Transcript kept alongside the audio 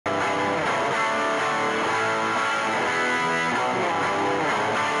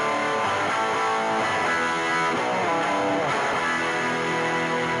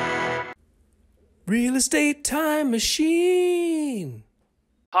Real Estate Time Machine.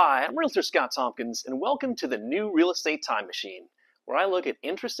 Hi, I'm Realtor Scott Tompkins, and welcome to the new Real Estate Time Machine, where I look at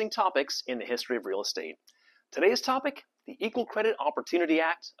interesting topics in the history of real estate. Today's topic, the Equal Credit Opportunity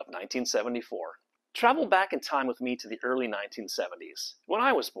Act of 1974. Travel back in time with me to the early 1970s, when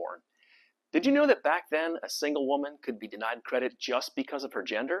I was born. Did you know that back then a single woman could be denied credit just because of her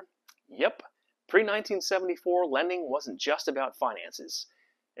gender? Yep. Pre-1974, lending wasn't just about finances.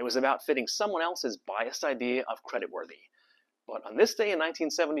 It was about fitting someone else's biased idea of creditworthy. But on this day in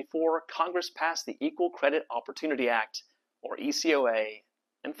 1974, Congress passed the Equal Credit Opportunity Act, or ECOA,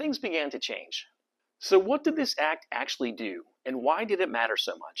 and things began to change. So what did this act actually do, and why did it matter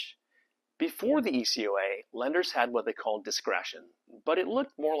so much? Before the ECOA, lenders had what they called discretion, but it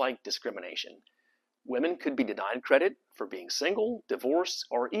looked more like discrimination. Women could be denied credit for being single, divorced,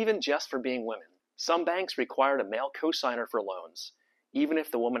 or even just for being women. Some banks required a male cosigner for loans, even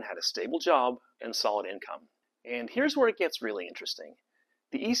if the woman had a stable job and solid income. And here's where it gets really interesting.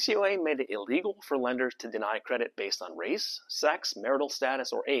 The ECOA made it illegal for lenders to deny credit based on race, sex, marital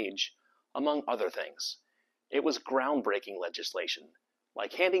status, or age, among other things. It was groundbreaking legislation,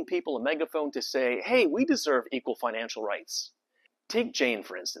 like handing people a megaphone to say, hey, we deserve equal financial rights. Take Jane,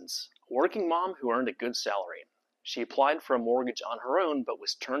 for instance, a working mom who earned a good salary. She applied for a mortgage on her own, but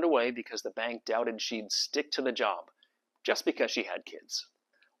was turned away because the bank doubted she'd stick to the job, just because she had kids.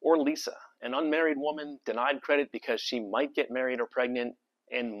 Or Lisa, an unmarried woman denied credit because she might get married or pregnant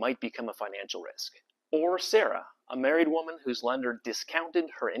and might become a financial risk. Or Sarah, a married woman whose lender discounted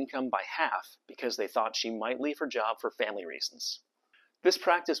her income by half because they thought she might leave her job for family reasons. This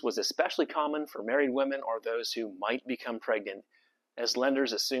practice was especially common for married women or those who might become pregnant, as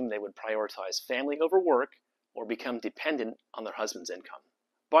lenders assumed they would prioritize family over work or become dependent on their husband's income.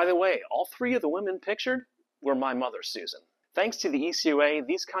 By the way, all three of the women pictured were my mother, Susan. Thanks to the ECOA,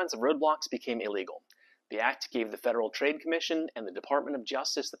 these kinds of roadblocks became illegal. The act gave the Federal Trade Commission and the Department of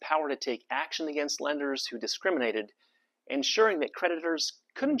Justice the power to take action against lenders who discriminated, ensuring that creditors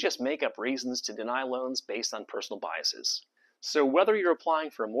couldn't just make up reasons to deny loans based on personal biases. So whether you're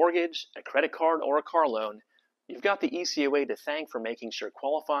applying for a mortgage, a credit card, or a car loan, you've got the ECOA to thank for making sure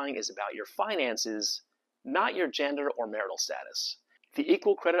qualifying is about your finances, not your gender or marital status. The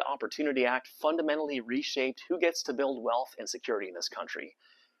Equal Credit Opportunity Act fundamentally reshaped who gets to build wealth and security in this country.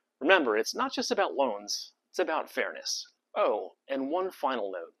 Remember, it's not just about loans, it's about fairness. Oh, and one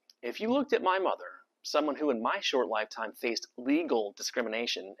final note. If you looked at my mother, someone who in my short lifetime faced legal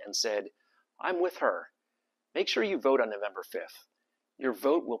discrimination, and said, I'm with her, make sure you vote on November 5th. Your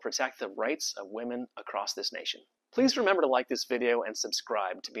vote will protect the rights of women across this nation. Please remember to like this video and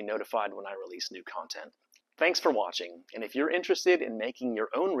subscribe to be notified when I release new content. Thanks for watching, and if you're interested in making your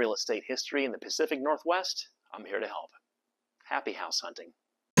own real estate history in the Pacific Northwest, I'm here to help. Happy house hunting.